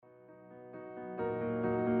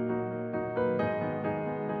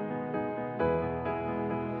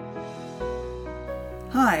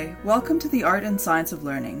Hi, welcome to the Art and Science of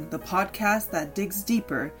Learning, the podcast that digs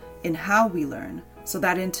deeper in how we learn, so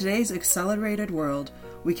that in today's accelerated world,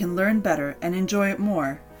 we can learn better and enjoy it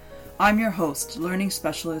more. I'm your host, learning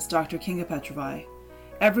specialist Dr. Kinga Petrovai.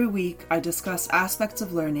 Every week, I discuss aspects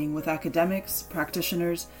of learning with academics,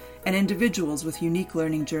 practitioners, and individuals with unique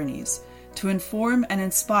learning journeys to inform and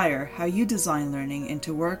inspire how you design learning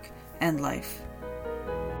into work and life.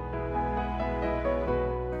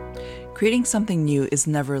 Creating something new is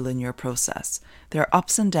never a linear process. There are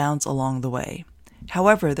ups and downs along the way.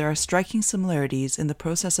 However, there are striking similarities in the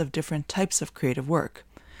process of different types of creative work.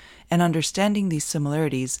 And understanding these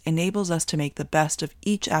similarities enables us to make the best of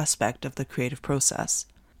each aspect of the creative process.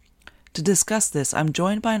 To discuss this, I'm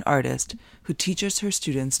joined by an artist who teaches her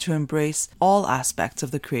students to embrace all aspects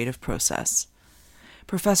of the creative process.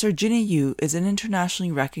 Professor Jinny is an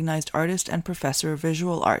internationally recognized artist and professor of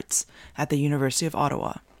visual arts at the University of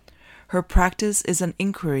Ottawa. Her practice is an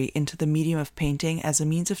inquiry into the medium of painting as a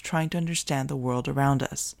means of trying to understand the world around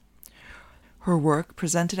us. Her work,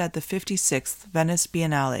 presented at the 56th Venice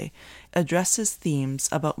Biennale, addresses themes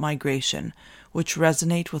about migration, which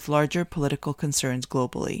resonate with larger political concerns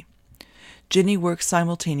globally. Jinny works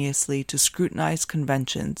simultaneously to scrutinize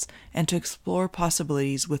conventions and to explore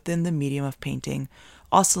possibilities within the medium of painting,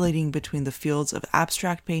 oscillating between the fields of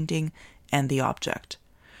abstract painting and the object.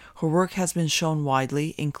 Her work has been shown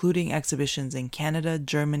widely, including exhibitions in Canada,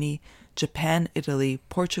 Germany, Japan, Italy,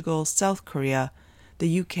 Portugal, South Korea,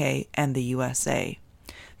 the UK, and the USA.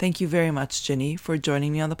 Thank you very much, Jinny, for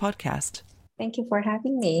joining me on the podcast. Thank you for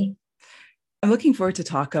having me. I'm looking forward to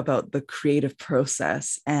talk about the creative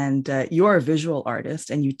process. And you're a visual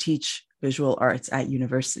artist and you teach visual arts at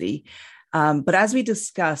university. But as we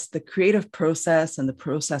discussed, the creative process and the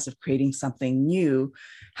process of creating something new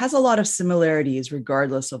has a lot of similarities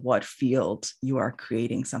regardless of what field you are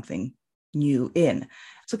creating something new in.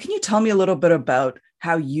 So can you tell me a little bit about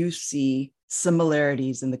how you see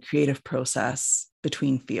similarities in the creative process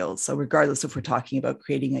between fields? So regardless if we're talking about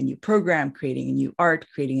creating a new program, creating a new art,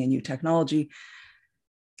 creating a new technology,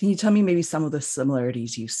 can you tell me maybe some of the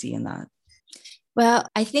similarities you see in that? Well,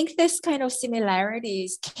 I think this kind of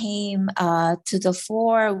similarities came to the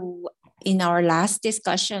fore in our last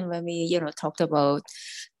discussion when we, talked about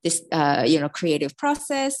this, creative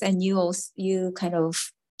process, and you kind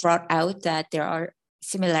of brought out that there are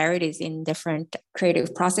similarities in different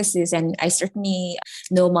creative processes, and I certainly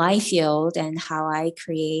know my field and how I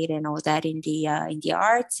create and all that in the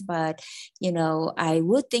arts. But I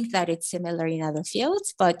would think that it's similar in other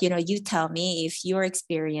fields. But you tell me if your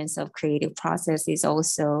experience of creative process is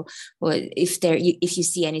also, or if you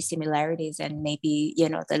see any similarities, and maybe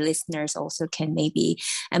the listeners also can maybe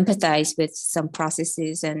empathize with some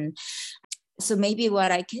processes. And so maybe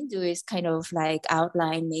what I can do is kind of like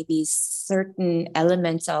outline maybe certain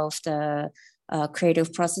elements of the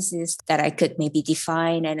creative processes that I could maybe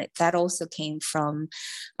define. And that also came from,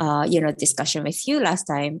 discussion with you last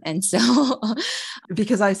time. And so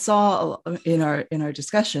because I saw in our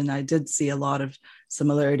discussion, I did see a lot of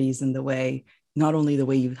similarities in the way, not only the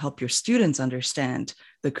way you help your students understand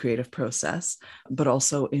the creative process, but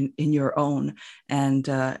also in your own. And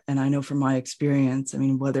I know from my experience, I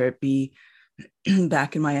mean, whether it be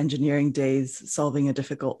back in my engineering days, solving a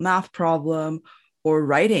difficult math problem or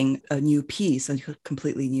writing a new piece, a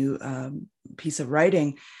completely new piece of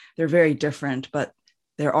writing, they're very different, but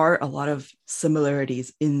there are a lot of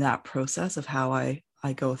similarities in that process of how I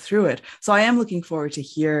go through it. So I am looking forward to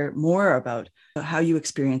hear more about how you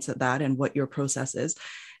experience that and what your process is.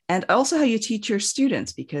 And also how you teach your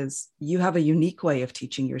students, because you have a unique way of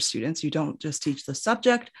teaching your students. You don't just teach the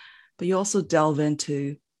subject, but you also delve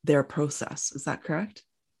into their process. Is that correct?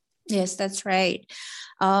 Yes, that's right.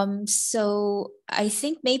 So I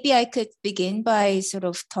think maybe I could begin by sort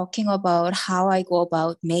of talking about how I go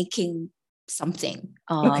about making something,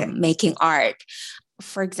 making art.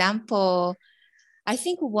 For example, I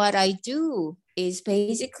think what I do is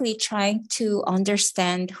basically trying to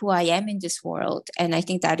understand who I am in this world. And I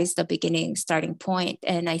think that is the starting point.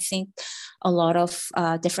 And I think a lot of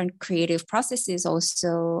different creative processes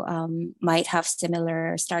also might have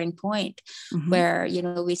similar starting point, where,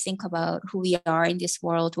 we think about who we are in this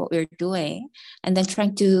world, what we're doing, and then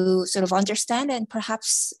trying to sort of understand and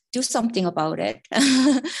perhaps do something about it.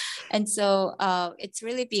 And so it's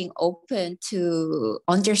really being open to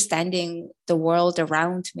understanding the world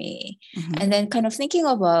around me, and then kind of thinking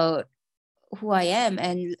about who I am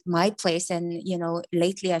and my place. And,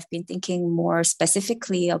 lately I've been thinking more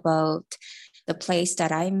specifically about the place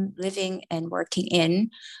that I'm living and working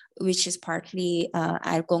in, which is partly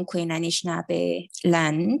Algonquin Anishinaabe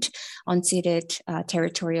land, unceded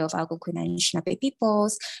territory of Algonquin Anishinaabe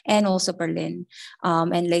peoples, and also Berlin.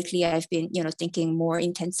 And lately, I've been, thinking more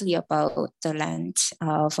intensely about the land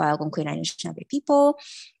of Algonquin Anishinaabe people,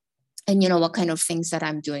 and what kind of things that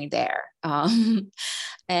I'm doing there.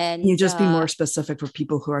 Can you just be more specific for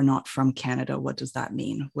people who are not from Canada? What does that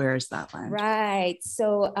mean? Where is that land? Right.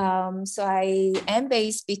 So I am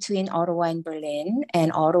based between Ottawa and Berlin,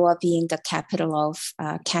 and Ottawa being the capital of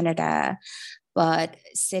Canada, but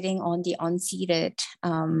sitting on the unceded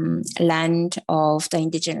land of the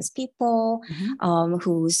Indigenous people,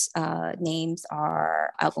 whose names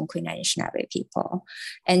are Algonquin Anishinaabe people.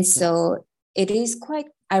 And so it is quite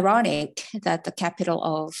ironic that the capital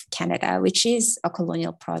of Canada, which is a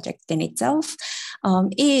colonial project in itself,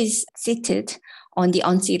 is seated on the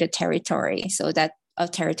unceded territory, so that a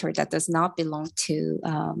territory that does not belong to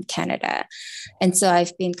Canada. And so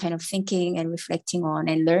I've been kind of thinking and reflecting on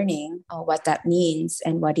and learning what that means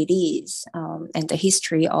and what it is, and the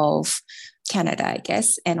history of Canada, I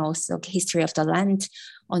guess, and also history of the land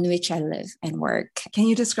on which I live and work. Can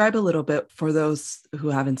you describe a little bit, for those who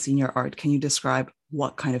haven't seen your art, can you describe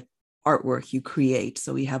what kind of artwork you create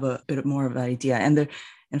so we have a bit more of an idea? And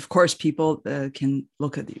of course, people can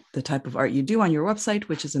look at the type of art you do on your website,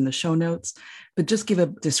 which is in the show notes, but just give a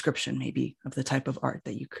description maybe of the type of art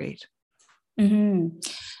that you create.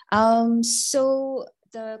 So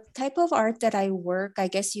the type of art that I work, I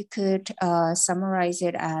guess you could summarize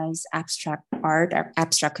it as abstract art, or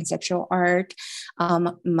abstract conceptual art.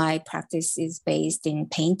 My practice is based in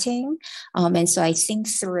painting. And so I think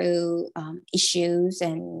through issues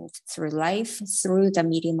and through life through the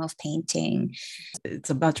medium of painting. It's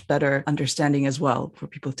a much better understanding as well for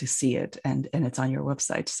people to see it, and it's on your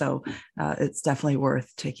website. So it's definitely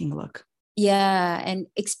worth taking a look. Yeah, and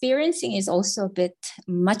experiencing is also a bit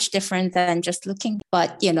much different than just looking.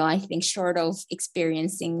 But, I think short of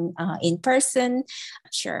experiencing in person,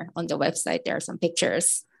 sure, on the website, there are some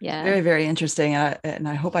pictures. Yeah. Very, very interesting. And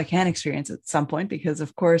I hope I can experience it at some point, because,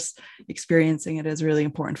 of course, experiencing it is really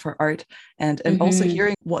important for art. And also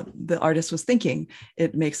hearing what the artist was thinking.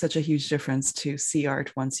 It makes such a huge difference to see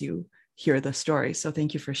art once you hear the story. So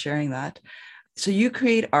thank you for sharing that. So you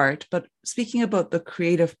create art, but speaking about the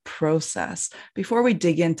creative process, before we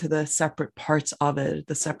dig into the separate parts of it,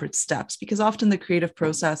 the separate steps, because often the creative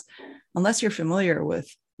process, unless you're familiar with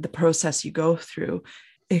the process you go through,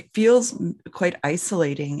 it feels quite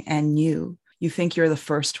isolating and new. You think you're the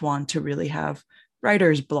first one to really have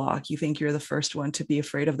writer's block. You think you're the first one to be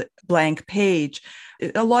afraid of the blank page,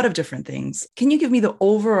 a lot of different things. Can you give me the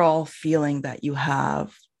overall feeling that you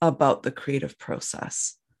have about the creative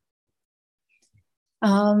process?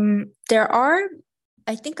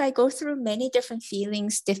 I think I go through many different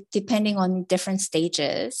feelings depending on different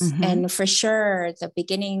stages. And for sure, the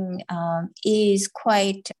beginning is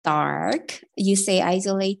quite dark. You say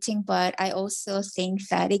isolating, but I also think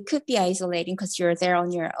that it could be isolating because you're there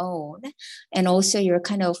on your own. And also you're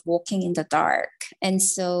kind of walking in the dark. And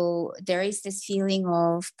so there is this feeling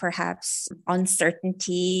of perhaps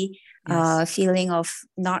uncertainty, feeling of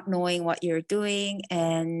not knowing what you're doing,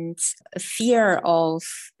 and fear of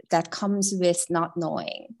that comes with not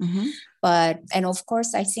knowing. And of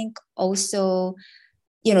course, I think also,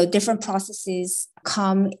 different processes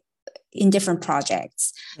come in different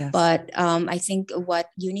projects. But I think what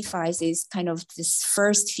unifies is kind of this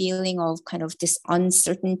first feeling of kind of this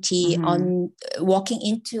uncertainty on walking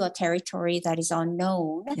into a territory that is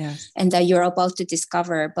unknown and that you're about to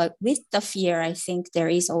discover. But with the fear, I think there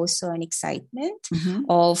is also an excitement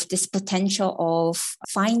of this potential of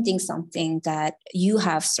finding something that you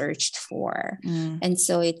have searched for. And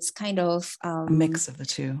so it's kind of a mix of the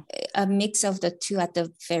two. A mix of the two at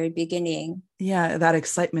the very beginning. Yeah, that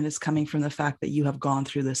excitement is coming from the fact that you have gone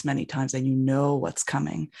through this many times and you know what's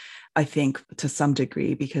coming, I think, to some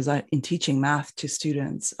degree, because in teaching math to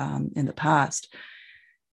students in the past,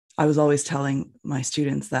 I was always telling my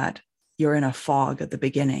students that you're in a fog at the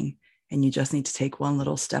beginning and you just need to take one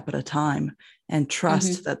little step at a time and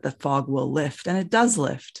trust that the fog will lift, and it does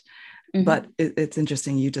lift. But it's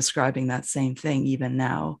interesting you describing that same thing even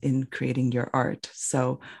now in creating your art.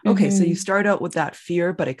 So, okay, so you start out with that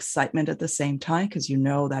fear, but excitement at the same time, because you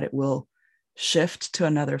know that it will shift to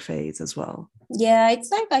another phase as well. Yeah,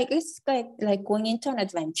 it's like going into an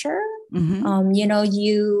adventure.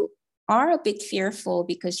 You are a bit fearful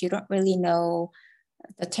because you don't really know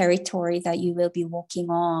the territory that you will be walking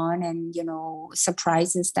on, and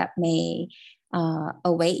surprises that may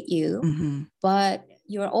await you. But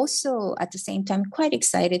you're also at the same time quite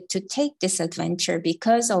excited to take this adventure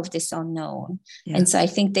because of this unknown. Yes. And so I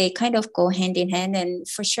think they kind of go hand in hand. And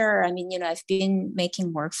for sure, I mean, I've been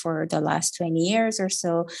making work for the last 20 years or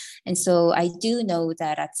so. And so I do know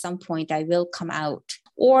that at some point I will come out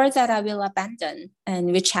or that I will abandon,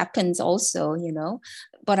 and which happens also,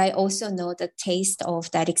 but I also know the taste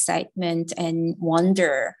of that excitement and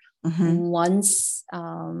wonder. Once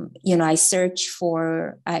I search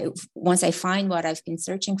for, once I find what I've been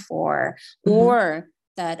searching for, or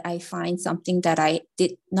that I find something that I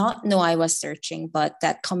did not know I was searching, but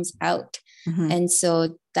that comes out. And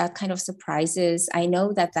so that kind of surprises, I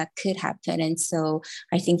know that could happen. And so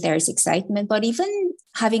I think there's excitement, but even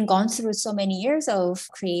having gone through so many years of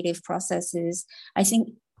creative processes, I think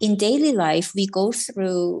in daily life, we go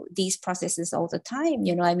through these processes all the time.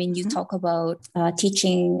 You talk about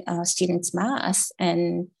teaching students math.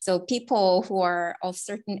 And so people who are of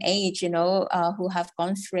certain age, who have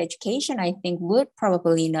gone through education, I think would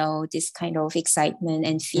probably know this kind of excitement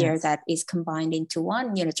and fear that is combined into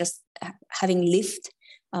one, just having lived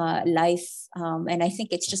life. And I think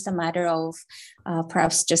it's just a matter of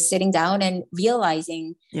perhaps just sitting down and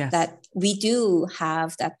realizing that we do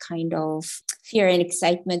have that kind of fear and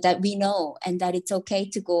excitement that we know, and that it's okay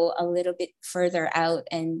to go a little bit further out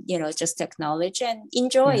and, just acknowledge and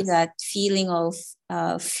enjoy that feeling of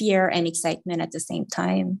fear and excitement at the same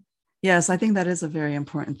time. Yes, I think that is a very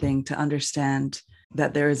important thing to understand,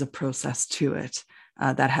 that there is a process to it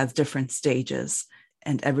that has different stages,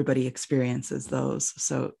 and everybody experiences those.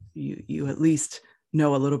 So you at least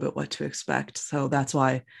know a little bit what to expect. So that's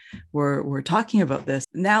why we're talking about this.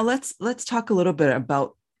 Now let's talk a little bit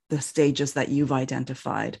about the stages that you've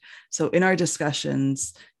identified. So in our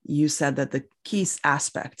discussions, you said that the key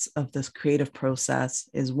aspects of this creative process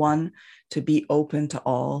is 1, to be open to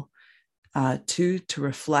all, 2, to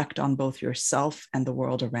reflect on both yourself and the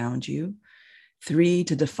world around you, 3,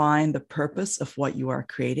 to define the purpose of what you are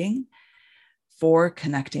creating, 4,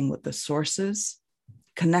 connecting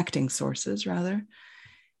sources rather,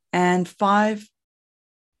 and 5,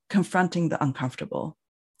 confronting the uncomfortable.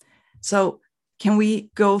 So can we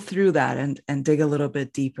go through that and dig a little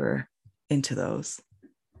bit deeper into those?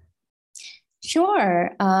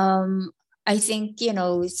 Sure. I think,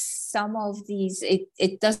 some of these,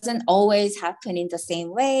 it doesn't always happen in the same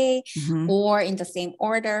way or in the same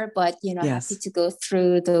order, but, happy to go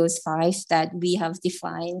through those 5 that we have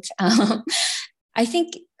defined. I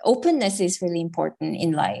think openness is really important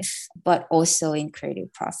in life, but also in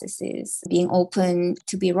creative processes. Being open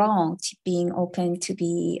to be wrong, to being open to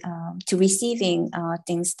be to receiving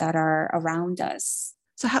things that are around us.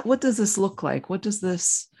 So what does this look like? What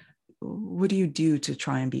do you do to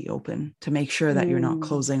try and be open, to make sure that you're not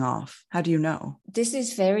closing off? How do you know? This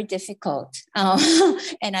is very difficult.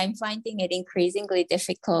 And I'm finding it increasingly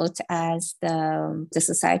difficult as the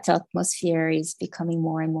societal atmosphere is becoming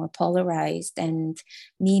more and more polarized, and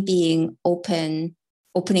me being opening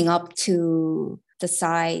up to the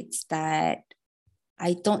sides that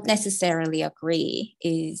I don't necessarily agree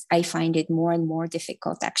I find it more and more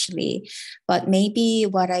difficult, actually. But maybe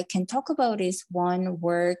what I can talk about is one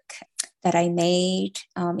work that I made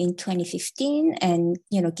in 2015, and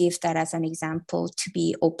give that as an example to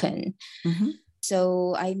be open.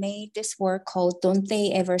 So I made this work called "Don't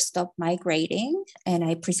They Ever Stop Migrating?" and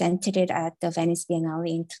I presented it at the Venice Biennale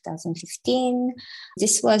in 2015.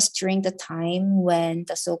 This was during the time when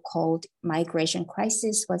the so-called migration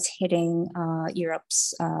crisis was hitting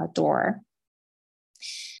Europe's door.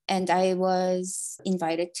 And I was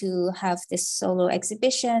invited to have this solo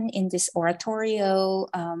exhibition in this oratorio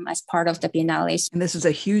as part of the Biennale. And this is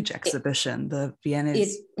a huge exhibition. The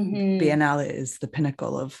Biennale is the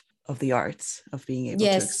pinnacle of the arts, of being able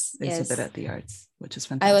to exhibit at the arts, which is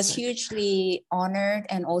fantastic. I was hugely honored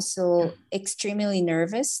and also extremely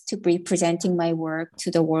nervous to be presenting my work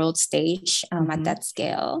to the world stage at that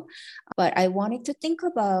scale. But I wanted to think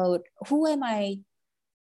about, who am I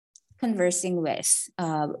conversing with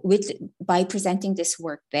by presenting this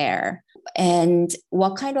work there, and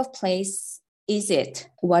what kind of place is it?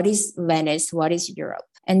 What is Venice? What is Europe?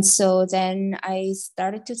 And so then I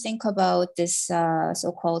started to think about this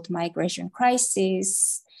so-called migration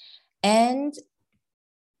crisis, and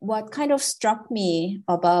what kind of struck me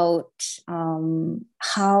about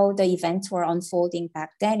how the events were unfolding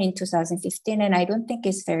back then in 2015, and I don't think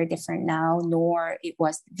it's very different now, nor it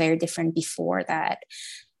was very different before that.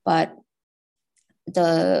 But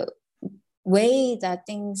the way that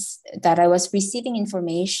I was receiving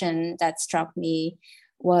information that struck me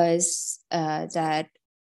was that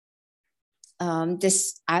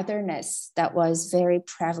this otherness that was very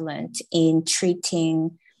prevalent in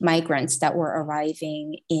treating migrants that were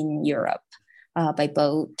arriving in Europe by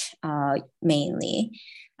boat mainly,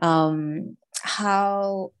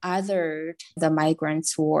 how othered the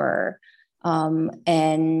migrants were.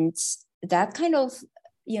 And that kind of,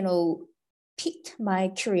 piqued my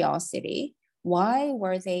curiosity. Why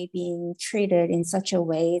were they being treated in such a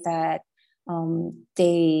way that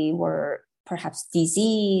they were perhaps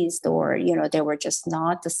diseased, or they were just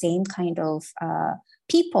not the same kind of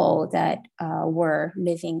people that were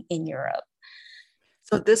living in Europe?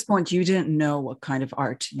 So at this point, you didn't know what kind of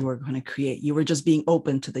art you were going to create. You were just being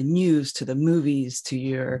open to the news, to the movies,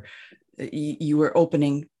 you were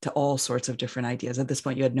opening to all sorts of different ideas. At this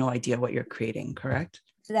point, you had no idea what you're creating, correct?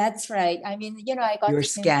 That's right. I mean, I You got were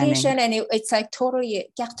this scanning. invitation, and it's like totally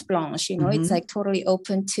carte blanche, Mm-hmm. It's like totally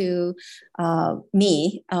open to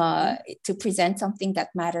me to present something that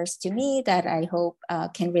matters to me, that I hope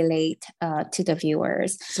can relate to the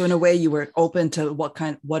viewers. So in a way, you were open to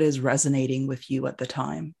what is resonating with you at the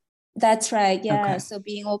time. That's right. Yeah. Okay. So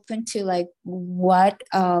being open to like what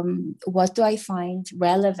do I find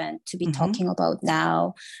relevant to be talking about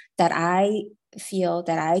now, that I feel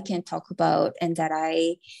that I can talk about, and that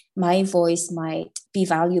my voice might be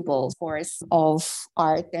valuable, of course, of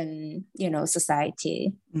art and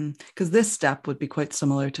society. Because this step would be quite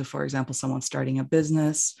similar to, for example, someone starting a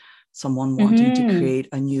business, someone wanting to create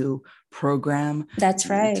a new program. That's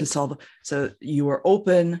right. To solve. So you were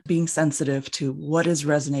open, being sensitive to what is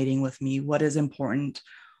resonating with me, what is important,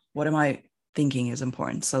 what am I thinking is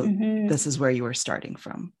important. So this is where you were starting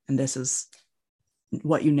from, and this is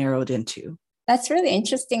what you narrowed into. That's really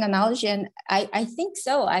interesting analogy. And I think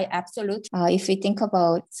so. I absolutely, if we think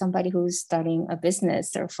about somebody who's starting a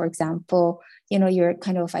business, or for example, you're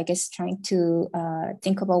kind of, I guess, trying to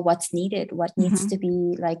think about what's needed, what needs to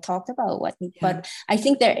be like talked about, but I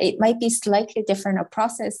think it might be slightly different a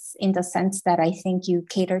process, in the sense that I think you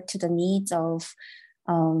cater to the needs of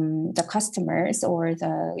the customers or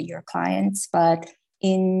your clients. But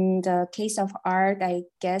in the case of art, I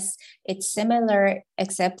guess it's similar,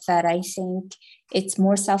 except that I think it's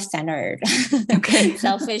more self-centered,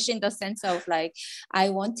 selfish, in the sense of like, I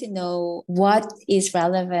want to know what is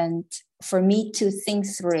relevant for me to think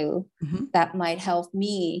through that might help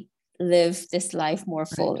me live this life more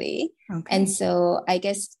fully. And so I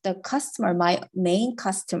guess the customer, my main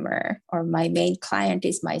customer or my main client,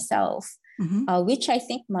 is myself, which I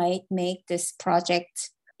think might make this project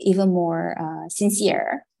even more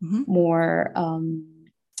sincere, more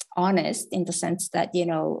honest, in the sense that,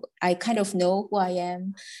 I kind of know who I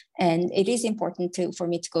am, and it is important for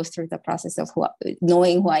me to go through the process of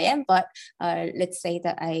knowing who I am. But let's say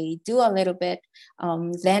that I do a little bit,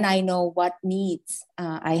 then I know what needs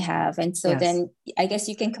I have. And so then I guess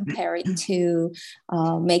you can compare it to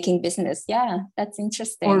making business. Yeah, that's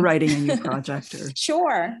interesting. Or writing a new project.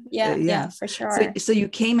 Sure. Yeah, for sure. So you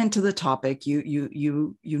came into the topic,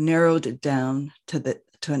 you narrowed it down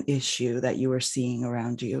to an issue that you were seeing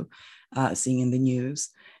around you, seeing in the news.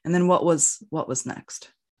 And then what was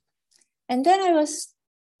next? And then I was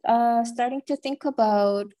starting to think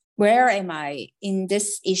about, where am I in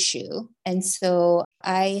this issue? And so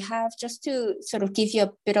I have, just to sort of give you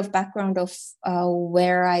a bit of background of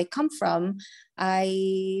where I come from.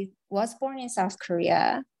 I was born in South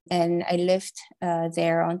Korea, and I lived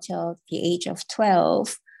there until the age of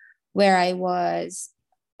 12, where I was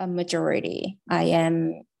a majority.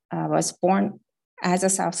 I was born as a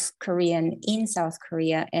South Korean in South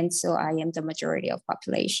Korea, and so I am the majority of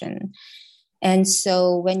population. And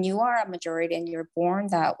so when you are a majority and you're born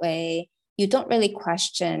that way, you don't really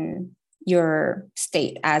question your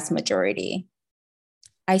state as majority.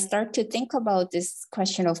 I start to think about this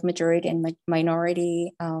question of majority and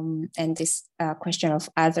minority, and this question of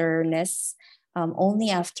otherness,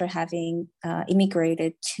 only after having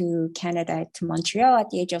immigrated to Canada, to Montreal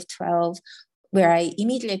at the age of 12, where I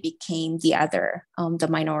immediately became the other, the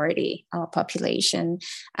minority population,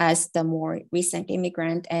 as the more recent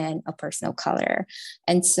immigrant and a person of color.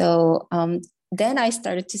 And so then I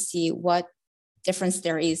started to see what difference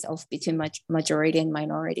there is between majority and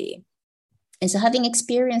minority. And so, having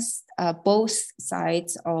experienced both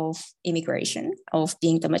sides of immigration, of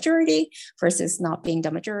being the majority versus not being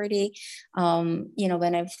the majority,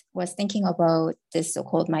 when I was thinking about this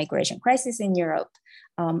so-called migration crisis in Europe,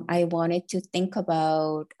 I wanted to think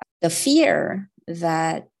about the fear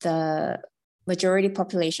that the majority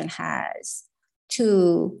population has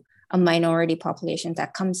to a minority population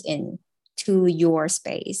that comes in to your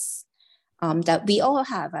space, that we all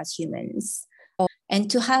have as humans, and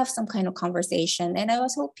to have some kind of conversation. And I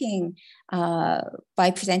was hoping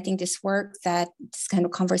by presenting this work that this kind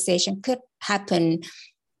of conversation could happen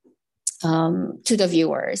to the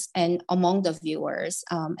viewers and among the viewers,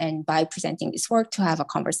 and by presenting this work to have a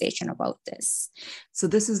conversation about this. So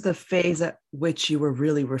this is the phase at which you were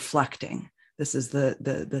really reflecting. This is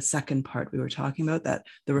the second part we were talking about, that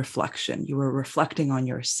the reflection. You were reflecting on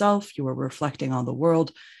yourself. You were reflecting on the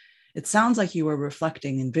world. It sounds like you were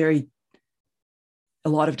reflecting in a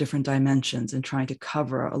lot of different dimensions and trying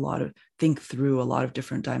to think through a lot of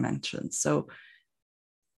different dimensions. So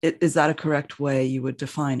is that a correct way you would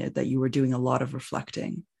define it, that you were doing a lot of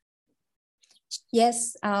reflecting?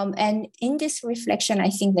 Yes. And in this reflection, I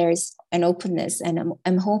think there's an openness, and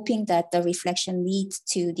I'm hoping that the reflection leads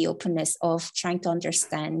to the openness of trying to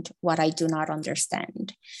understand what I do not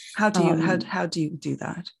understand. How do you do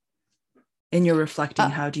that? In your reflecting,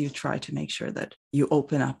 how do you try to make sure that you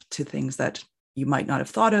open up to things that you might not have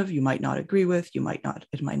thought of, you might not agree with, it might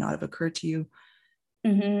not have occurred to you?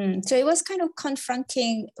 Mm-hmm. So it was kind of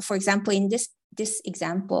confronting. For example, in this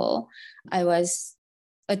example, I was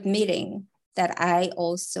admitting that I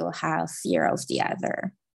also have fear of the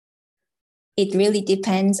other. It really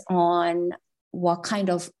depends on what kind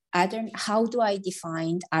of how do I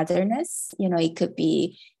define otherness? It could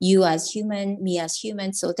be you as human, me as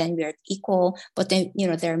human, so then we're equal. But then,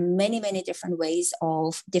 there are many, many different ways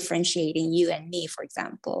of differentiating you and me, for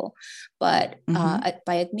example. But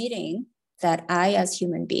by admitting that I, as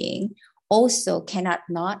human being, also cannot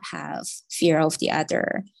not have fear of the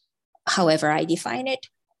other, however I define it,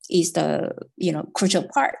 is the crucial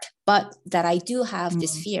part. But that I do have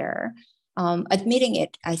this fear, admitting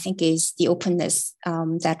it, I think, is the openness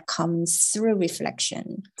that comes through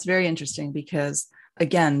reflection. It's very interesting because,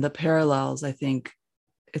 again, the parallels, I think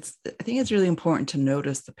it's really important to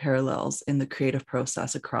notice the parallels in the creative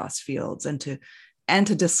process across fields, and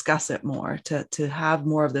to discuss it more, to have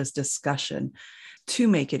more of this discussion, to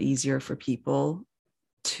make it easier for people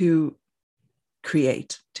to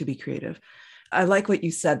be creative. I like what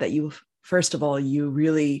you said, that you, first of all, you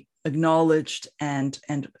really acknowledged and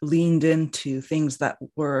leaned into things that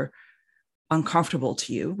were uncomfortable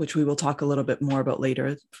to you, which we will talk a little bit more about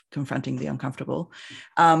later, confronting the uncomfortable.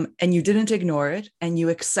 And you didn't ignore it, and you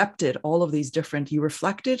accepted all of these you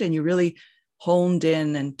reflected, and you really honed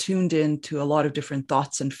in and tuned in to a lot of different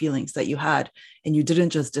thoughts and feelings that you had, and you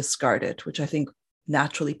didn't just discard it, which I think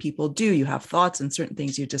naturally people do. You have thoughts and certain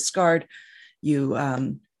things you discard,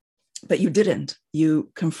 but you didn't.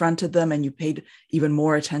 You confronted them, and you paid even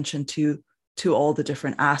more attention to all the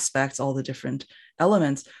different aspects, all the different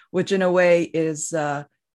elements, which in a way is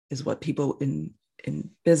what people in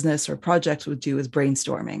business or projects would do, is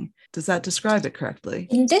brainstorming. Does that describe it correctly?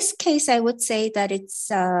 In this case, I would say that it's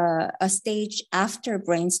a stage after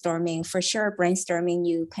brainstorming. For sure, brainstorming,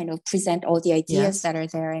 you kind of present all the ideas that are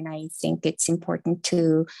there, and I think it's important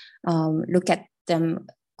to look at them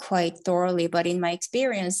quite thoroughly. But in my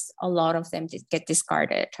experience, a lot of them get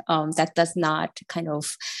discarded. That does not kind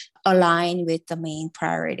of align with the main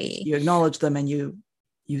priority. You acknowledge them, and you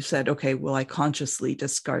said, okay, will I consciously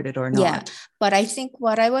discard it or not? Yeah, but I think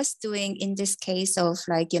what I was doing in this case of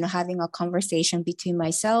having a conversation between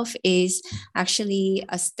myself is actually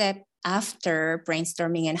a step after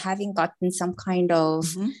brainstorming and having gotten some kind of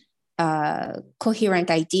coherent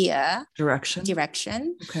idea,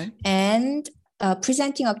 direction, okay, and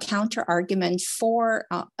presenting a counter argument for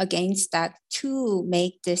against that, to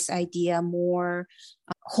make this idea more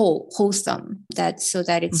wholesome, so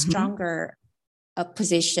that it's stronger a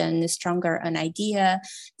position, stronger an idea,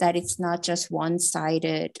 that it's not just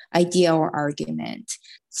one-sided idea or argument.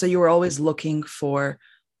 So you were always looking for,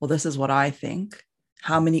 well, this is what I think.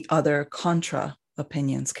 How many other contra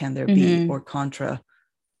opinions can there be, or contra?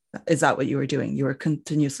 Is that what you were doing? You were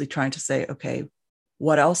continuously trying to say, okay,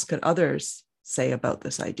 what else could others say about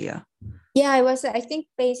this idea? Yeah, I think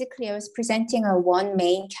basically I was presenting one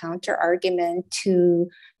main counter argument to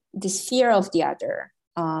this fear of the other.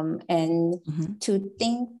 And to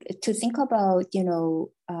think about,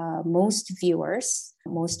 most viewers,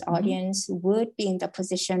 most audience would be in the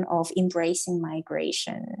position of embracing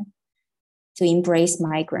migration, to embrace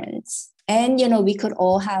migrants. And, we could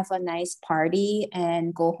all have a nice party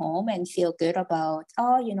and go home and feel good about,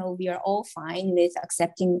 we are all fine with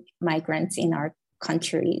accepting migrants in our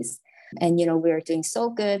countries. And, we're doing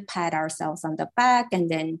so good, pat ourselves on the back,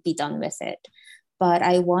 and then be done with it. But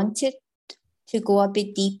I wanted to go a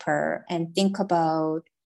bit deeper and think about,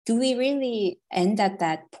 do we really end at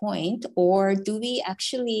that point, or can we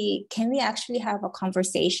actually have a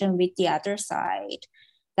conversation with the other side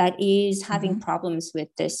that is having problems with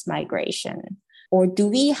this migration? Or do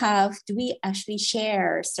we actually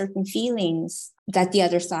share certain feelings that the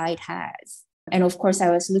other side has? And of course,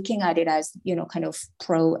 I was looking at it as, kind of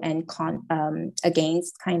pro and con,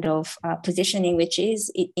 against kind of positioning, which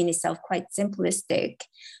is in itself quite simplistic.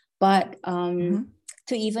 But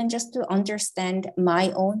to even just to understand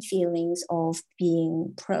my own feelings of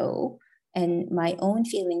being pro and my own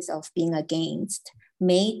feelings of being against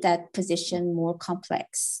made that position more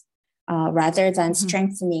complex, rather than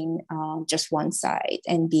strengthening just one side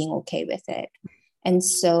and being okay with it. And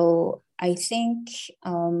so I think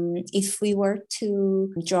if we were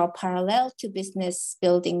to draw a parallel to business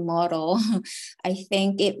building model, I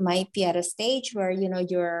think it might be at a stage where you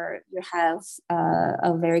have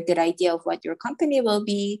a very good idea of what your company will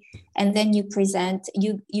be, and then you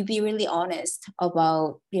be really honest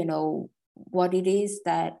about what it is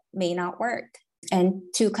that may not work, and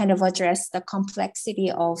to kind of address the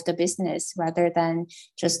complexity of the business rather than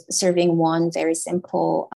just serving one very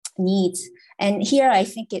simple needs. And here I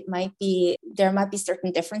think there might be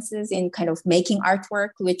certain differences in kind of making artwork,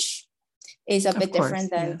 which is a bit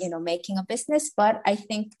different than, yes, making a business, but I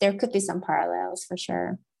think there could be some parallels for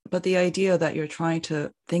sure. But the idea that you're trying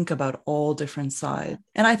to think about all different sides.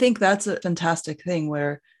 And I think that's a fantastic thing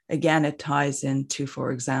where, again, it ties into,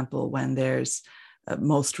 for example, when there's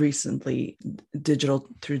most recently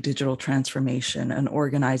through digital transformation, an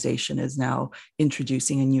organization is now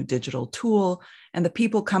introducing a new digital tool, and the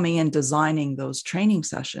people coming in designing those training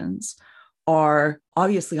sessions are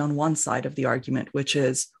obviously on one side of the argument, which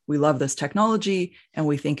is we love this technology and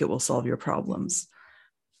we think it will solve your problems.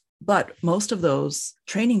 But most of those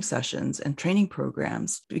training sessions and training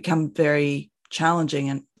programs become very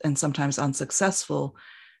challenging and sometimes unsuccessful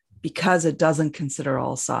because it doesn't consider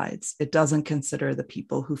all sides. It doesn't consider the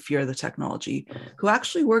people who fear the technology, who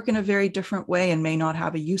actually work in a very different way and may not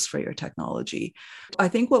have a use for your technology. I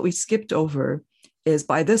think what we skipped over is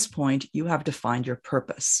by this point, you have defined your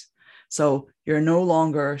purpose. So you're no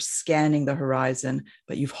longer scanning the horizon,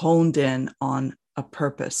 but you've honed in on a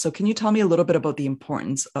purpose. So can you tell me a little bit about the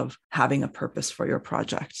importance of having a purpose for your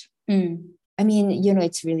project? I mean,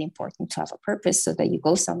 it's really important to have a purpose so that you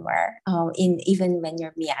go somewhere. Even when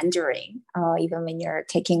you're meandering, even when you're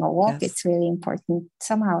taking a walk, Yes. It's really important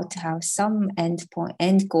somehow to have some end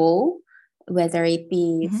goal, whether it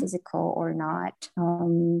be physical or not.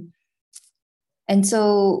 And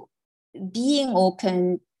so being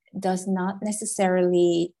open does not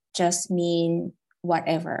necessarily just mean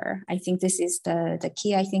whatever. I think this is the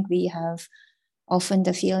key. I think we have often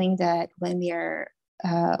the feeling that when we are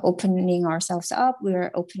opening ourselves up,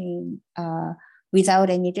 we're opening without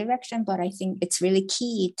any direction. But I think it's really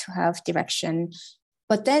key to have direction,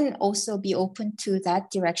 but then also be open to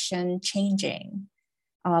that direction changing.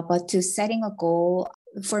 But to setting a goal,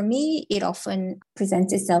 for me, it often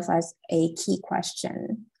presents itself as a key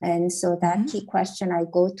question. And so that key question, I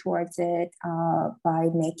go towards it by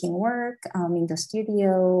making work in the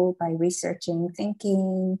studio, by researching,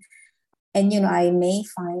 thinking. And, I may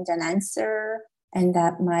find an answer, and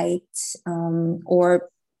that might, or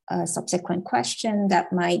a subsequent question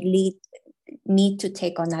that might lead me to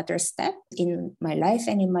take another step in my life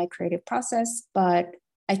and in my creative process. But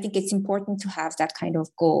I think it's important to have that kind of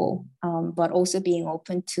goal, but also being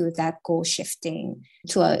open to that goal shifting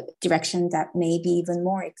to a direction that may be even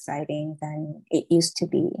more exciting than it used to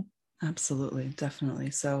be. Absolutely,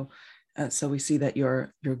 definitely. So we see that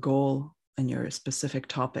your goal and your specific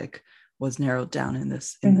topic was narrowed down in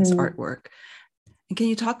this artwork. And can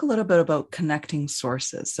you talk a little bit about connecting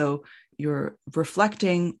sources? So you're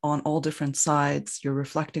reflecting on all different sides, you're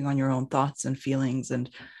reflecting on your own thoughts and feelings,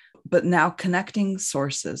 but now connecting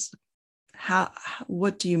sources.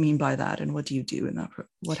 What do you mean by that, and what do you do in that?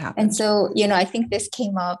 What happened? And so, I think this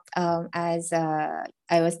came up as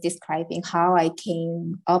I was describing how I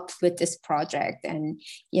came up with this project, and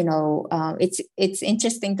it's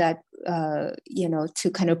interesting that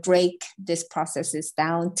to kind of break this processes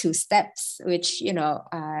down to steps, which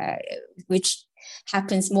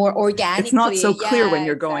happens more organically. It's not so clear when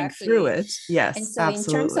you're going through it. Yes, and so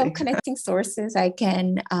absolutely. In terms of connecting sources, I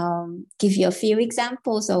can give you a few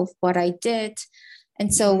examples of what I did.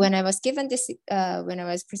 And so when I was given this, when I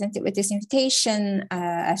was presented with this invitation,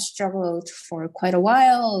 I struggled for quite a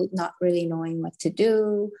while, not really knowing what to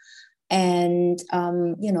do. And,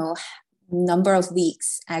 number of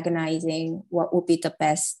weeks agonizing what would be the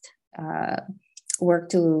best work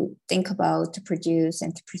to think about, to produce,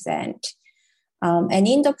 and to present. And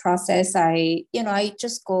in the process, I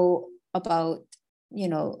just go about,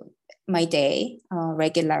 my day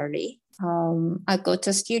regularly. I'd go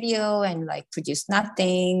to a studio and like produce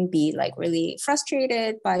nothing, be like really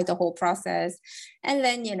frustrated by the whole process. And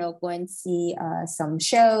then, go and see some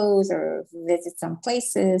shows or visit some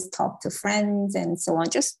places, talk to friends and so on,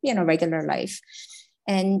 just, regular life.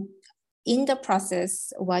 And in the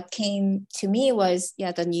process, what came to me was,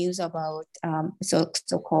 the news about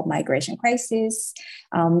so-called migration crisis,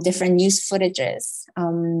 different news footages.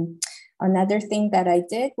 Another thing that I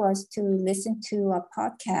did was to listen to a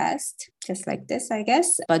podcast, just like this, I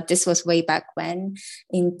guess. But this was way back when,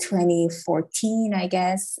 in 2014, I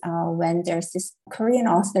guess, when there's this Korean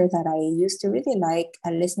author that I used to really like,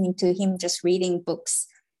 listening to him just reading books.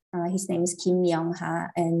 His name is Kim Young-ha.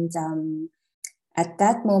 And at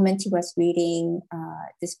that moment, he was reading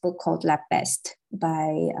this book called La Peste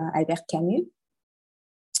by Albert Camus.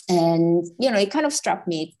 And, it kind of struck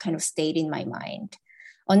me, it kind of stayed in my mind.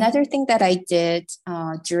 Another thing that I did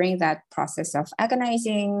during that process of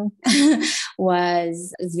agonizing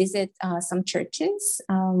was visit some churches.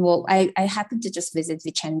 I happened to just visit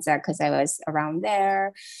Vicenza because I was around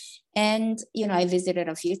there. And, I visited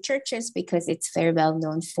a few churches because it's very well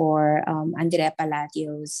known for Andrea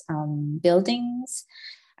Palladio's buildings.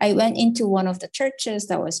 I went into one of the churches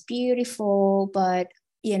that was beautiful, but,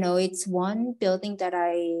 it's one building that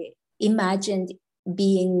I imagined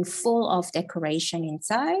being full of decoration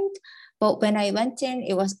inside. But when I went in,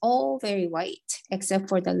 it was all very white, except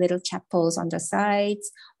for the little chapels on the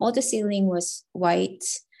sides. All the ceiling was white.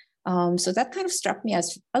 So that kind of struck me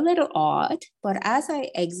as a little odd. But as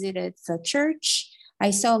I exited the church,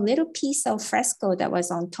 I saw a little piece of fresco that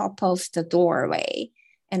was on top of the doorway.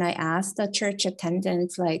 And I asked the church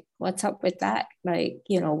attendant, like, what's up with that? Like,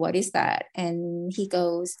 what is that? And he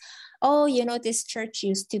goes, oh, this church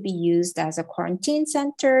used to be used as a quarantine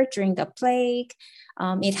center during the plague.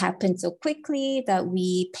 It happened so quickly that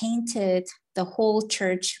we painted the whole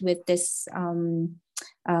church with this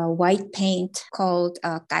white paint called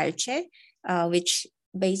calce, which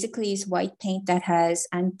basically is white paint that has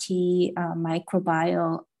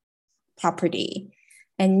antimicrobial property.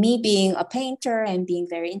 And me being a painter and being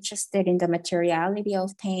very interested in the materiality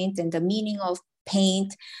of paint and the meaning of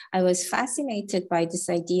paint, I was fascinated by this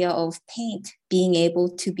idea of paint being able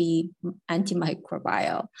to be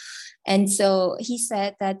antimicrobial. And so he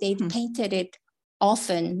said that they painted it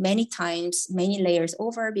often, many times, many layers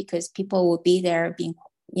over, because people would be there being,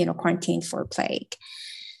 quarantined for plague.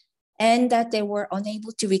 And that they were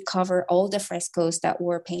unable to recover all the frescoes that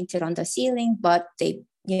were painted on the ceiling, but they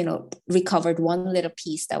recovered one little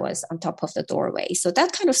piece that was on top of the doorway. So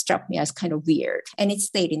that kind of struck me as kind of weird, and it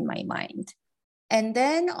stayed in my mind. And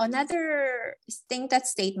then another thing that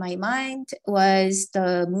stayed in my mind was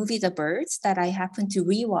the movie The Birds that I happened to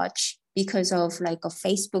rewatch because of like a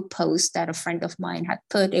Facebook post that a friend of mine had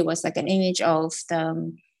put. It was like an image of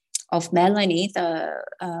Melanie,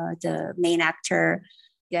 the main actor,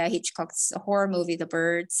 Hitchcock's horror movie, The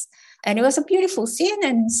Birds. And it was a beautiful scene.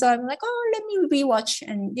 And so I'm like, oh, let me rewatch.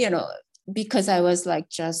 And, because I was like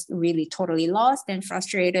just really totally lost and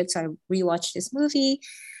frustrated. So I rewatched this movie.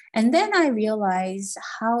 And then I realized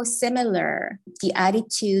how similar the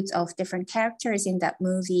attitudes of different characters in that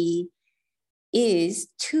movie is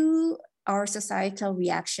to our societal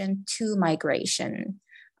reaction to migration.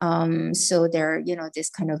 So they're, this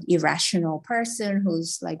kind of irrational person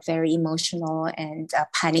who's like very emotional and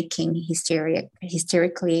panicking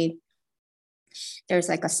hysterically. There's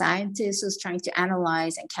like a scientist who's trying to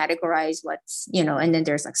analyze and categorize what's, and then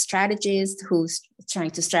there's like strategist who's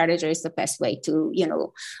trying to strategize the best way to,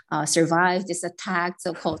 survive this attack,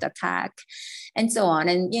 so-called attack, and so on.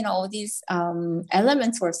 And, all these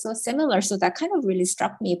elements were so similar. So that kind of really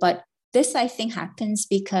struck me. But this, I think, happens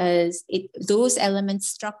because those elements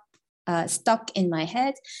stuck in my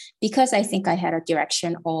head because I think I had a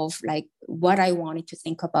direction of like what I wanted to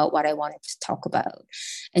think about, what I wanted to talk about.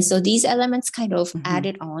 And so these elements kind of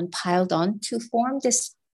piled on to form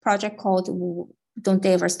this project called Don't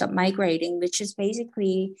They Ever Stop Migrating, which is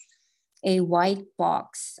basically a white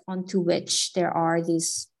box onto which there are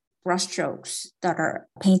these brushstrokes that are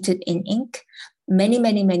painted in ink. Many,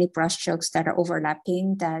 many, many brushstrokes that are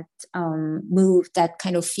overlapping that move, that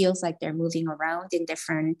kind of feels like they're moving around in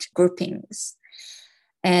different groupings.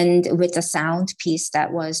 And with a sound piece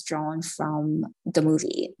that was drawn from the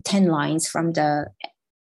movie, 10 lines from the...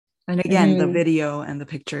 And again, the video and the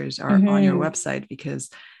pictures are on your website because,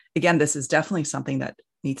 again, this is definitely something that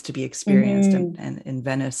needs to be experienced. And in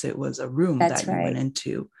Venice, it was a room that you went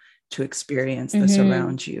into to experience the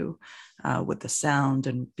surround you. With the sound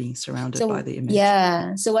and being surrounded by the image.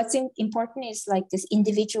 Yeah. So what's important is like these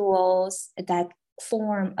individuals that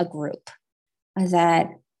form a group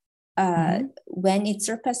that when it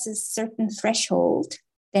surpasses certain threshold,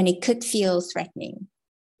 then it could feel threatening,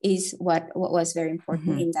 is what was very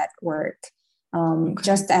important in that work.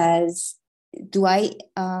 Just as, do I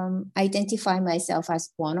identify myself as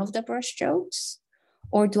one of the brushstrokes,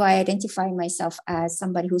 or do I identify myself as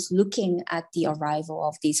somebody who's looking at the arrival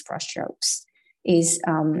of these brushstrokes? Is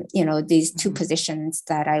these two positions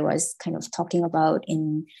that I was kind of talking about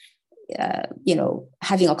in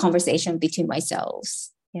having a conversation between myself.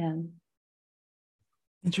 Yeah.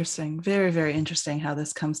 Interesting. Very, very interesting how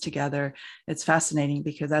this comes together. It's fascinating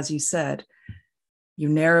because, as you said, you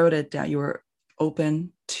narrowed it down. You were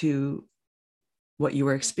open to what you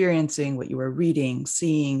were experiencing, what you were reading,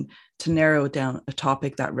 seeing, to narrow down a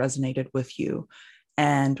topic that resonated with you.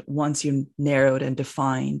 And once you narrowed and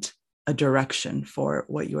defined a direction for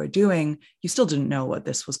what you are doing, you still didn't know what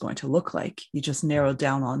this was going to look like. You just narrowed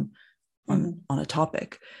down on a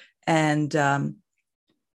topic. And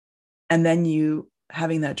then you,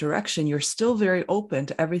 having that direction, you're still very open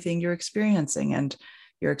to everything you're experiencing. And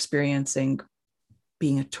you're experiencing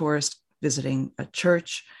being a tourist, visiting a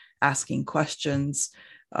church, asking questions,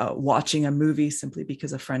 watching a movie simply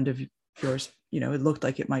because a friend of yours, it looked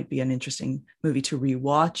like it might be an interesting movie to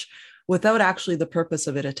rewatch, without actually the purpose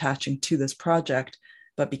of it attaching to this project.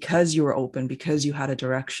 But because you were open, because you had a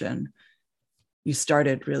direction, you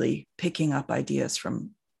started really picking up ideas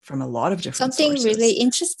from a lot of different Something sources. Really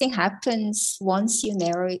interesting happens once you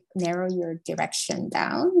narrow your direction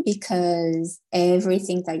down, because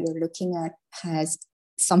everything that you're looking at has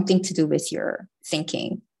something to do with your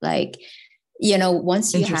thinking. Like,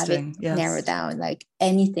 once you have it narrowed down, like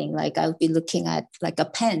anything, like I'll be looking at like a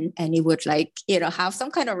pen and it would have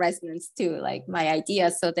some kind of resonance to like my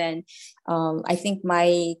idea. So then I think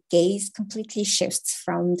my gaze completely shifts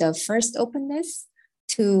from the first openness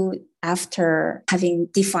to after having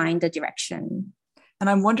defined the direction. And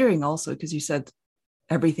I'm wondering also, because you said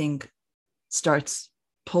everything starts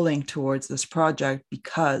pulling towards this project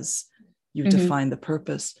because you defined the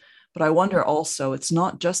purpose. But I wonder also, it's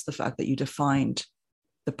not just the fact that you defined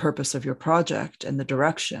the purpose of your project and the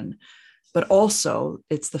direction, but also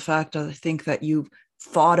it's the fact, I think, that you've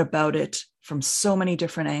thought about it from so many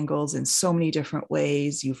different angles, in so many different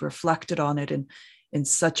ways. You've reflected on it in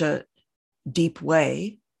such a deep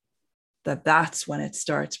way that's when it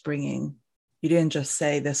starts bringing, you didn't just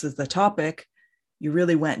say this is the topic, you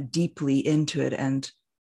really went deeply into it and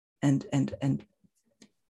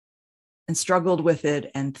struggled with it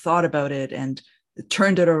and thought about it and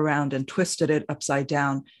turned it around and twisted it upside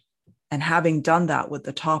down. And having done that with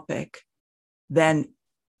the topic, then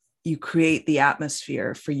you create the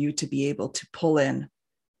atmosphere for you to be able to pull in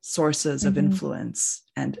sources of influence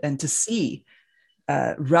and to see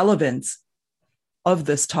relevance of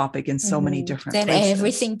this topic in so many different then places.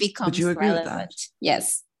 Everything becomes Would you agree relevant. with that?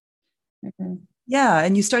 Yes. Yeah,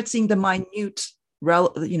 and you start seeing the minute,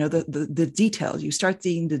 the details. You start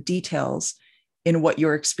seeing the details in what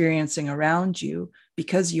you're experiencing around you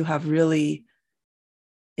because you have really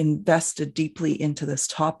invested deeply into this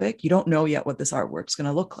topic. You don't know yet what this artwork's going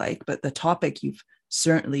to look like, but the topic you've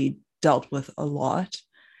certainly dealt with a lot.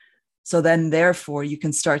 So then, therefore, you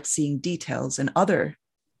can start seeing details in other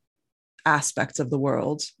aspects of the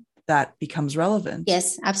world that becomes relevant.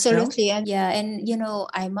 Yes, absolutely. And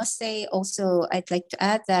I must say also, I'd like to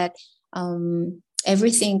add that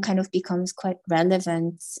everything kind of becomes quite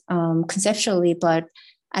relevant conceptually, but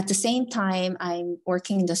at the same time, I'm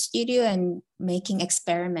working in the studio and making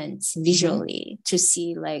experiments visually to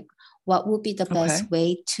see like what would be the best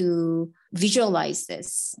way to visualize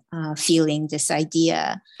this feeling, this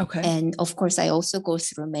idea. And of course, I also go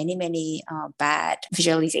through many bad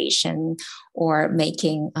visualization or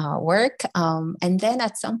making work. And then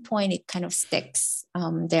at some point, it kind of sticks.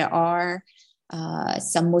 There are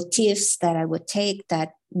some motifs that I would take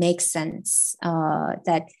that make sense,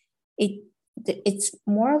 that it's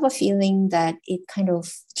more of a feeling that it kind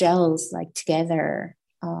of gels like together.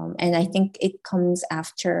 And I think it comes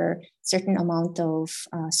after certain amount of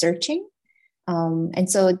searching. And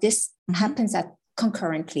so this happens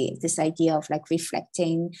concurrently, this idea of like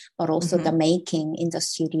reflecting, but also the making in the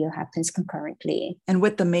studio happens concurrently. And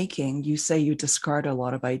with the making, you say you discard a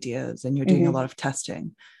lot of ideas and you're doing a lot of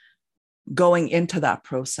testing. Going into that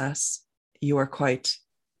process, you are quite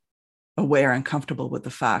aware and comfortable with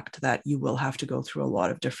the fact that you will have to go through a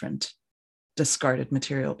lot of different discarded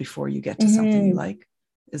material before you get to something you like.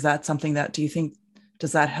 Is that something that, do you think,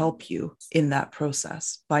 does that help you in that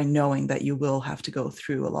process by knowing that you will have to go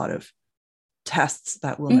through a lot of tests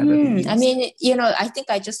that will never be used? I mean, I think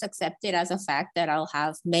I just accept it as a fact that I'll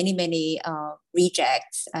have many, many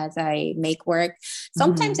rejects as I make work.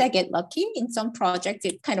 Sometimes I get lucky. In some projects,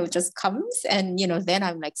 it kind of just comes and, then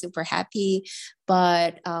I'm like super happy.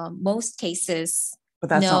 But most cases, but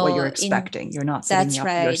that's not what you're no, expecting. You're not setting that's up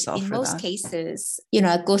right. yourself In for most that. cases,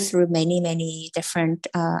 I go through many, many different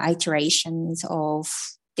iterations of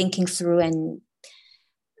thinking through and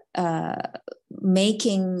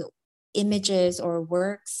making images or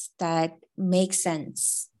works that make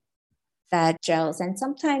sense, that gels. And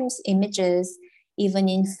sometimes images even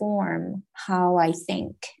inform how I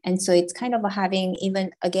think. And so it's kind of having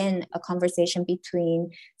even, again, a conversation between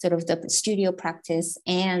sort of the studio practice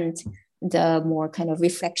and the more kind of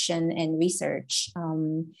reflection and research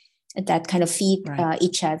that kind of feed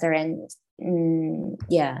each other. And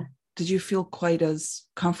yeah. Did you feel quite as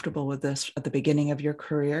comfortable with this at the beginning of your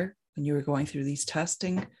career when you were going through these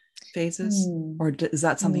testing phases? Or is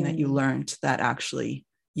that something that you learned that actually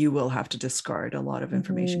you will have to discard a lot of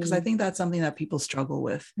information? Because I think that's something that people struggle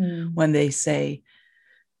with when they say,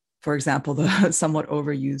 for example, the somewhat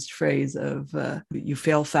overused phrase of you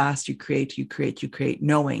fail fast, you create,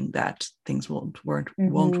 knowing that things won't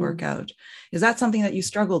work out. Is that something that you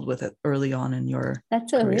struggled with it early on in your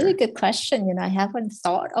That's a career? really good question. I haven't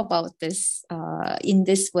thought about this in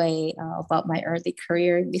this way about my early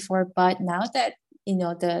career before, but now that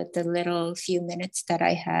the little few minutes that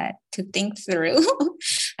I had to think through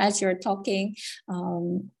as you're talking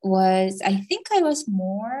I think I was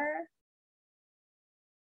more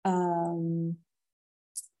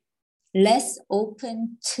less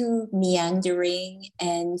open to meandering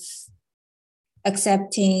and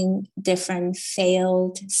accepting different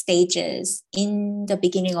failed stages in the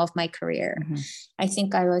beginning of my career. I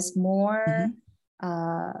think I was more,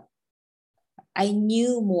 I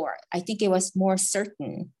knew more. I think it was more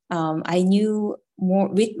certain. I knew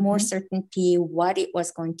with more certainty what it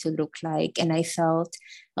was going to look like. And I felt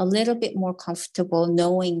a little bit more comfortable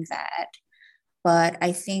knowing that. But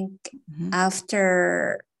I think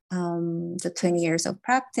after the 20 years of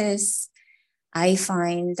practice, I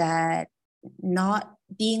find that not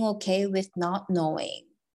being okay with not knowing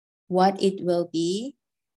what it will be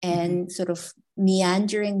and sort of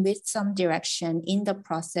meandering with some direction in the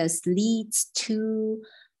process leads to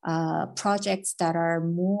projects that are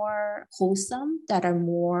more wholesome, that are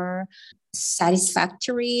more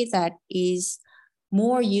satisfactory, that is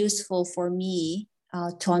more useful for me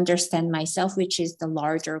to understand myself, which is the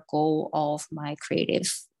larger goal of my creative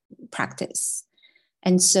practice.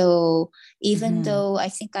 And so even though I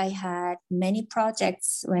think I had many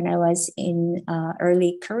projects when I was in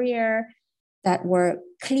early career that were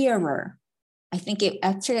clearer, I think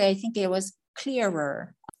it was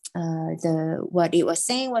clearer. What it was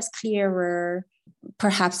saying was clearer,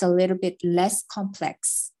 perhaps a little bit less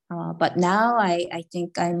complex. But now I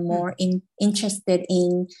think I'm more interested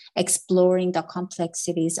in exploring the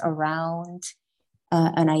complexities around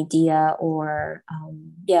an idea or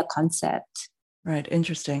concept. Right.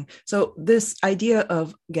 Interesting. So this idea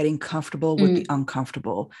of getting comfortable with the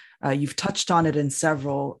uncomfortable, you've touched on it in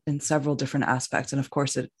several different aspects. And of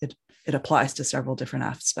course, it applies to several different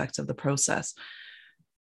aspects of the process.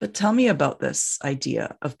 But tell me about this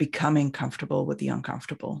idea of becoming comfortable with the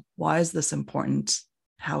uncomfortable. Why is this important?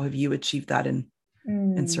 How have you achieved that in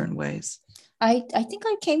certain ways? I think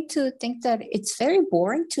I came to think that it's very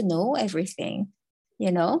boring to know everything.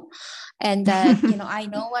 And that, I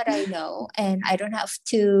know what I know and I don't have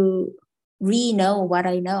to re-know what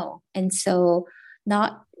I know. And so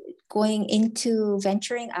not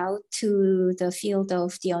venturing out to the field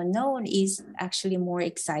of the unknown is actually more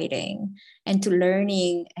exciting, and to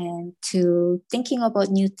learning and to thinking about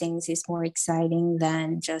new things is more exciting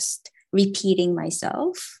than just repeating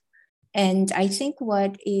myself. And I think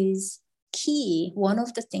what is key, one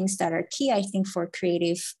of the things that are key, I think, for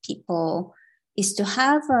creative people is to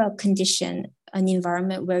have a condition, an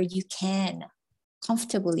environment where you can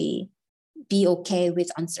comfortably be okay with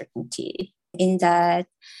uncertainty. In that,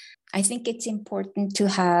 I think it's important to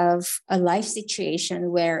have a life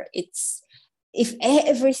situation where if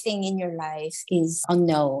everything in your life is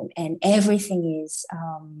unknown and everything is,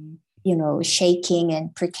 shaking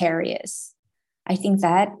and precarious, I think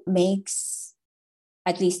that makes,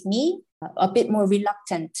 at least me, a bit more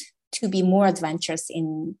reluctant to be more adventurous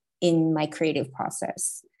in my creative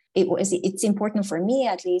process. It's important for me,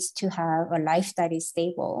 at least, to have a life that is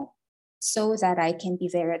stable so that I can be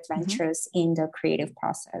very adventurous in the creative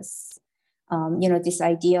process. this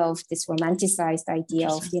idea of this romanticized idea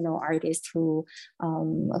of, artists who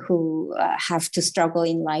have to struggle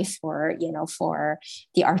in life for, for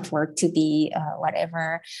the artwork to be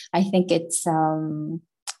whatever. I think it's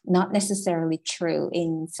not necessarily true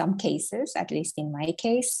in some cases, at least in my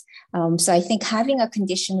case. So I think having a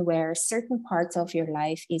condition where certain parts of your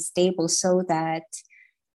life is stable so that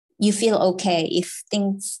you feel okay if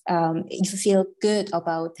things, if you feel good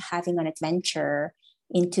about having an adventure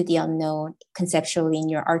into the unknown conceptually in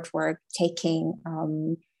your artwork, taking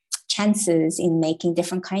chances in making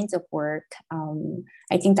different kinds of work.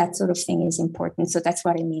 I think that sort of thing is important. So that's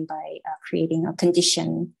what I mean by creating a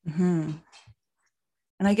condition. Mm-hmm.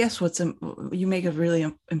 And I guess you make a really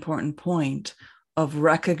important point of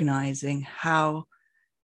recognizing how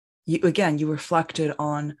you reflected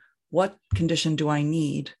on what condition do I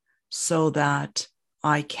need so that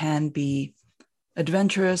I can be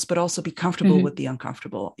adventurous, but also be comfortable with the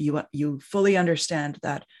uncomfortable. You fully understand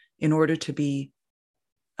that in order to be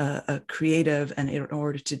a creative and in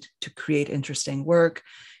order to create interesting work,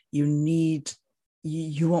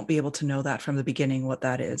 you won't be able to know that from the beginning what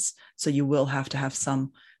that is. So you will have to have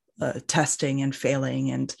some testing and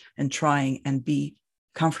failing and trying and be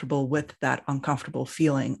comfortable with that uncomfortable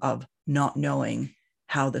feeling of not knowing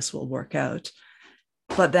how this will work out.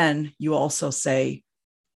 But then you also say,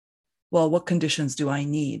 well, what conditions do I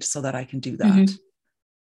need so that I can do that?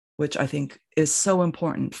 Which I think is so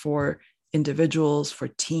important for individuals, for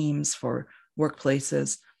teams, for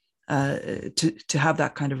workplaces, to have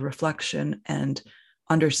that kind of reflection and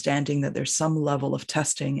understanding that there's some level of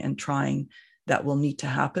testing and trying that will need to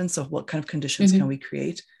happen. So what kind of conditions can we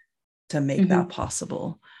create to make that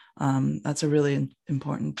possible? That's a really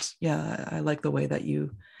important, I like the way that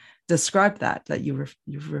you described that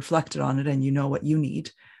you've reflected on it and you know what you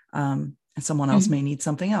need. And someone else may need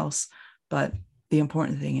something else. But the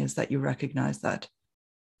important thing is that you recognize that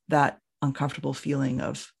uncomfortable feeling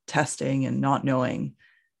of testing and not knowing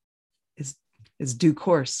is due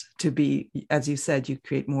course to be, as you said, you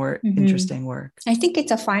create more interesting work. I think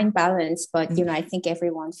it's a fine balance, but I think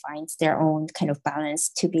everyone finds their own kind of balance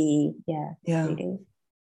to be creative.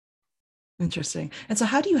 Interesting. And so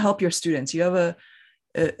how do you help your students? You have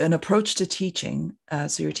an approach to teaching.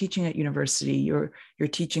 So you're teaching at university, you're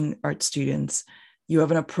teaching art students. You have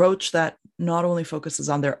an approach that not only focuses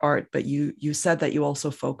on their art, but you said that you also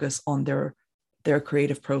focus on their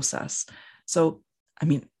creative process. So, I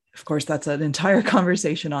mean, of course, that's an entire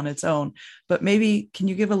conversation on its own, but maybe can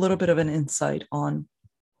you give a little bit of an insight on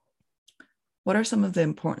what are some of the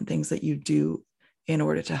important things that you do in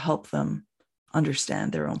order to help them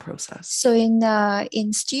understand their own process? So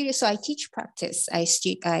in studio, so I teach practice. I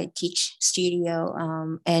teach studio,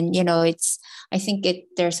 and I think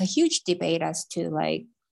there's a huge debate as to like,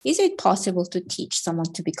 is it possible to teach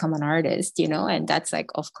someone to become an artist? And that's like,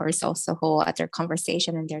 of course, also a whole other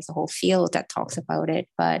conversation, and there's a whole field that talks about it.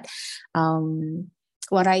 But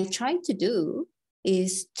what I try to do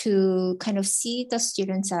is to kind of see the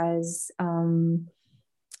students as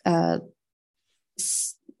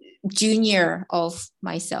junior of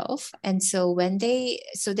myself. And so they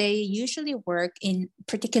usually work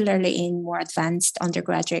particularly in more advanced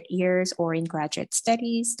undergraduate years or in graduate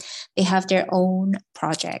studies. They have their own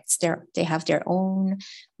projects, they have their own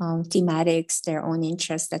thematics, their own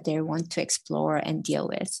interests that they want to explore and deal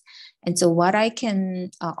with. And so what I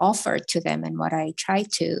can offer to them and what I try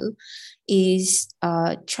to is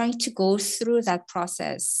trying to go through that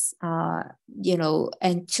process,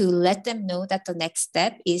 and to let them know that the next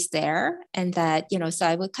step is there, and that, so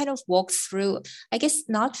I would kind of walk through, I guess,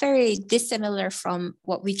 not very dissimilar from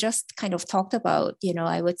what we just kind of talked about.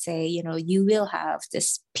 I would say, you will have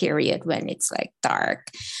this period when it's like dark,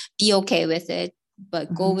 be okay with it,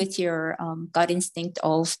 but go with your gut instinct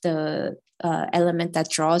of the element that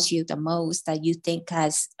draws you the most, that you think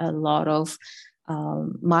has a lot of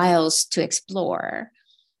miles to explore,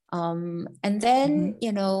 and then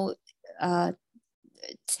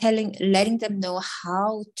letting them know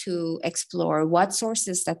how to explore, what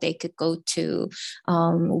sources that they could go to,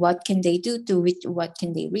 what can they do to it, what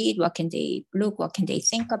can they read, what can they look, what can they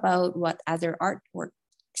think about, what other artworks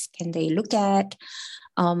can they look at,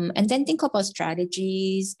 and then think about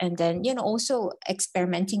strategies. And then also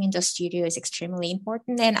experimenting in the studio is extremely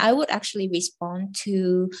important, and I would actually respond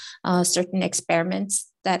to certain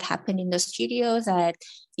experiments that happen in the studio that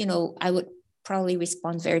I would probably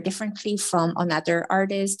respond very differently from another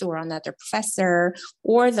artist or another professor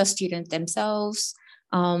or the student themselves.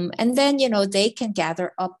 And then they can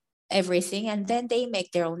gather up everything, and then they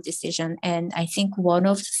make their own decision. And I think one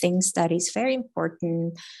of the things that is very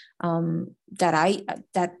important, that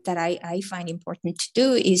I find important to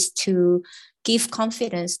do, is to give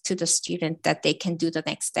confidence to the student that they can do the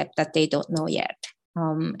next step that they don't know yet.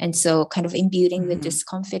 And so kind of imbuing with this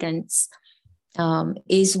confidence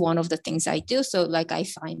is one of the things I do. So like I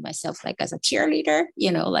find myself like as a cheerleader,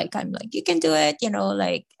 like I'm like, you can do it,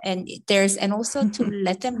 like, and also to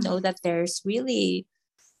let them know that there's really,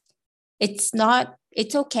 it's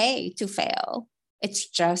okay to fail. It's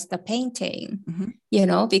just a painting,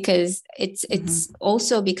 because it's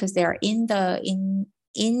also because they're in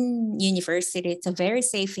university. It's a very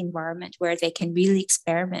safe environment where they can really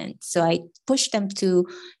experiment. So I push them to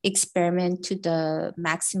experiment to the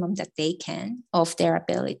maximum that they can of their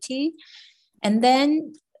ability. And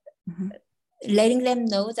then letting them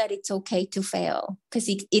know that it's okay to fail, because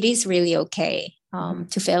it is really okay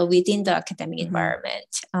to fail within the academic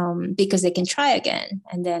environment, because they can try again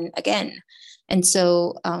and then again. And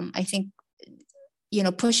so I think,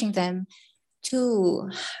 pushing them to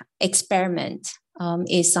experiment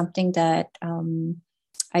is something that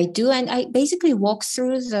I do. And I basically walk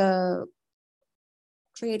through the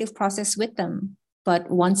creative process with them, but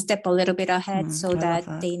one step a little bit ahead, so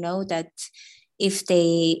that they know that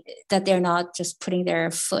that they're not just putting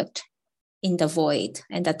their foot in the void,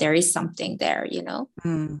 and that there is something there,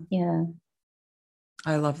 Yeah.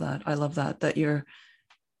 I love that you're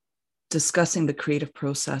discussing the creative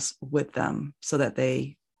process with them so that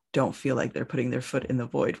they don't feel like they're putting their foot in the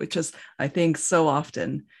void, which is, I think, so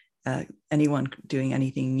often anyone doing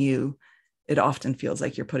anything new, it often feels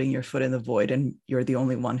like you're putting your foot in the void and you're the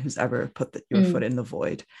only one who's ever put your foot in the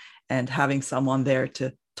void. And having someone there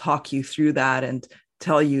to talk you through that and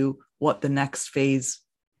tell you what the next phase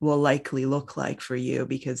will likely look like for you,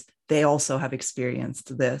 because they also have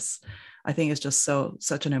experienced this, I think is just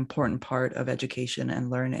such an important part of education and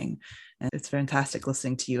learning. And it's fantastic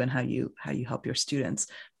listening to you and how you help your students,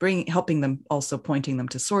 helping them, also pointing them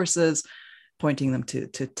to sources, pointing them to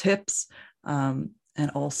tips, and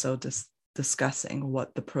also just discussing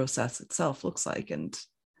what the process itself looks like, and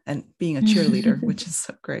being a cheerleader, which is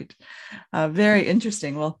so great. Very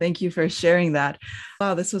interesting. Well, thank you for sharing that.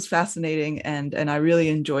 Wow, this was fascinating. And I really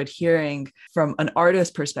enjoyed hearing from an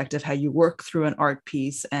artist perspective how you work through an art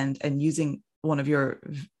piece and using one of your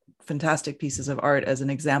fantastic pieces of art as an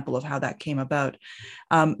example of how that came about.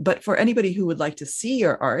 But for anybody who would like to see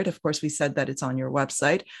your art, of course, we said that it's on your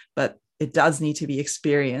website, but it does need to be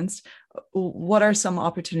experienced. What are some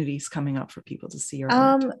opportunities coming up for people to see your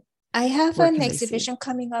art? I have an exhibition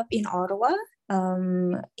coming up in Ottawa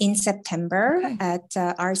in September at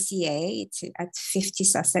RCA. It's at 50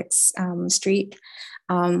 Sussex Street.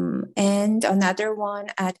 And another one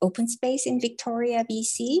at Open Space in Victoria,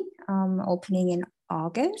 BC, opening in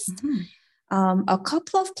August. A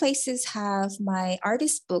couple of places have my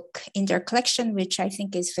artist book in their collection, which I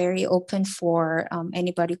think is very open for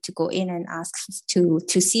anybody to go in and ask to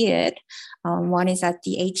see it. One is at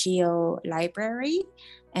the AGO Library,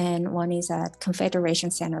 and one is at Confederation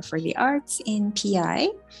Center for the Arts in PI.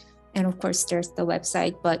 And of course, there's the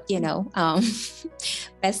website, but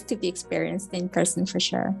best to be experienced in person for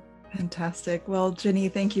sure. Fantastic. Well, Jinny,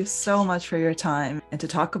 thank you so much for your time and to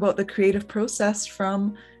talk about the creative process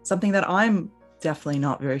from something that I'm definitely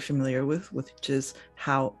not very familiar with, which is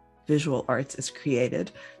how visual arts is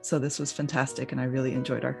created. So this was fantastic, and I really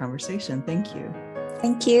enjoyed our conversation. Thank you.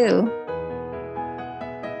 Thank you.